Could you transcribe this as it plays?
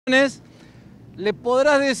Le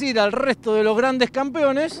podrás decir al resto de los grandes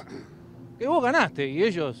campeones que vos ganaste y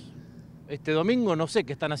ellos este domingo no sé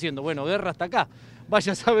qué están haciendo. Bueno, guerra hasta acá.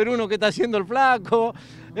 Vaya a saber uno qué está haciendo el flaco.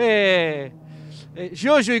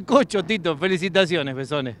 Yoyo y Cocho, Tito, felicitaciones,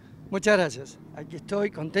 Bessone. Muchas gracias. Aquí estoy,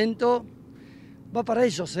 contento. Va para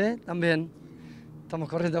ellos, también. Estamos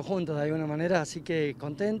corriendo juntos de alguna manera, así que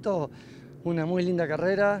contento. Una muy linda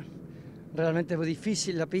carrera. Realmente muy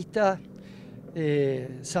difícil la pista.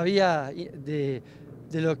 Sabía de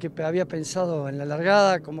lo que había pensado en la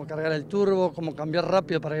largada, cómo cargar el turbo, cómo cambiar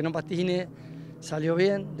rápido para que no patine. Salió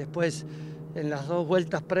bien. Después, en las dos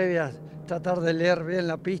vueltas previas, tratar de leer bien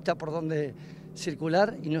la pista por donde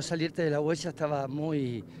circular y no salirte de la huella estaba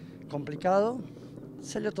muy complicado.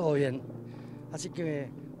 Salió todo bien. Así que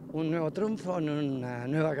un nuevo triunfo en una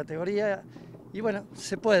nueva categoría. Y bueno,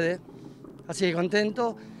 se puede. Así que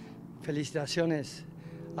contento. Felicitaciones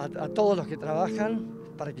a todos los que trabajan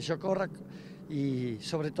para que yo corra y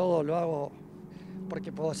sobre todo lo hago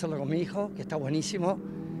porque puedo hacerlo con mi hijo, que está buenísimo,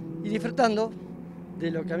 y disfrutando de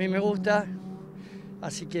lo que a mí me gusta.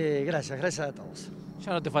 Así que gracias a todos.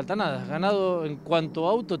 Ya no te falta nada, has ganado en cuanto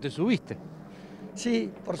auto te subiste. Sí,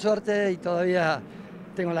 por suerte, y todavía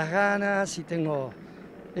tengo las ganas y tengo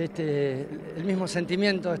el mismo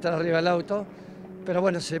sentimiento de estar arriba del auto, pero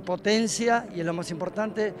bueno, se potencia y es lo más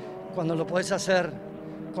importante cuando lo podés hacer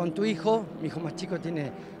con tu hijo. Mi hijo más chico tiene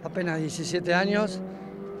apenas 17 años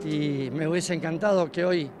y me hubiese encantado que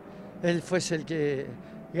hoy él fuese el que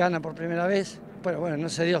gana por primera vez, pero bueno, no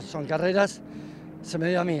se dio, son carreras, se me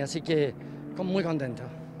dio a mí, así que muy contento.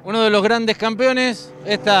 Uno de los grandes campeones,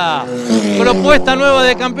 esta propuesta nueva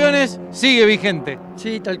de campeones sigue vigente.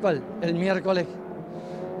 Sí, tal cual, el miércoles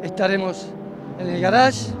estaremos en el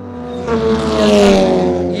garage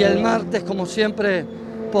y el martes, como siempre,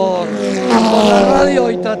 por la radio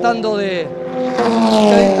y tratando de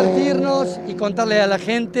divertirnos y contarle a la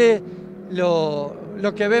gente lo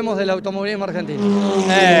que vemos del automovilismo argentino.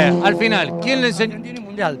 Al final, ¿quién le enseñó? Argentino y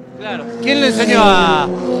mundial. Claro. ¿Quién le enseñó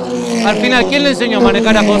al final, quién le enseñó a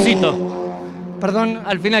manejar a Josito? Perdón.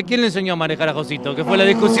 Al final, ¿quién le enseñó a manejar a Josito? Que fue la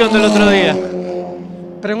discusión del otro día.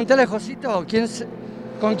 Preguntale a Josito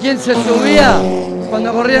con quién se subía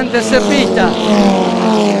cuando corría en tercer pista,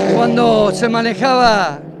 cuando se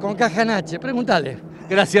manejaba con caja en H. Preguntale.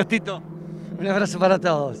 Gracias, Tito. Un abrazo para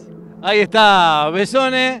todos. Ahí está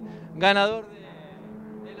Bessone, ganador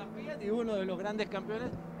de la Fiat y uno de los grandes campeones.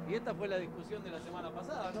 Y esta fue la discusión de la semana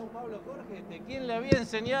pasada, ¿no, Pablo Jorge? ¿Quién le había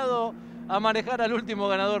enseñado a manejar al último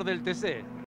ganador del TC?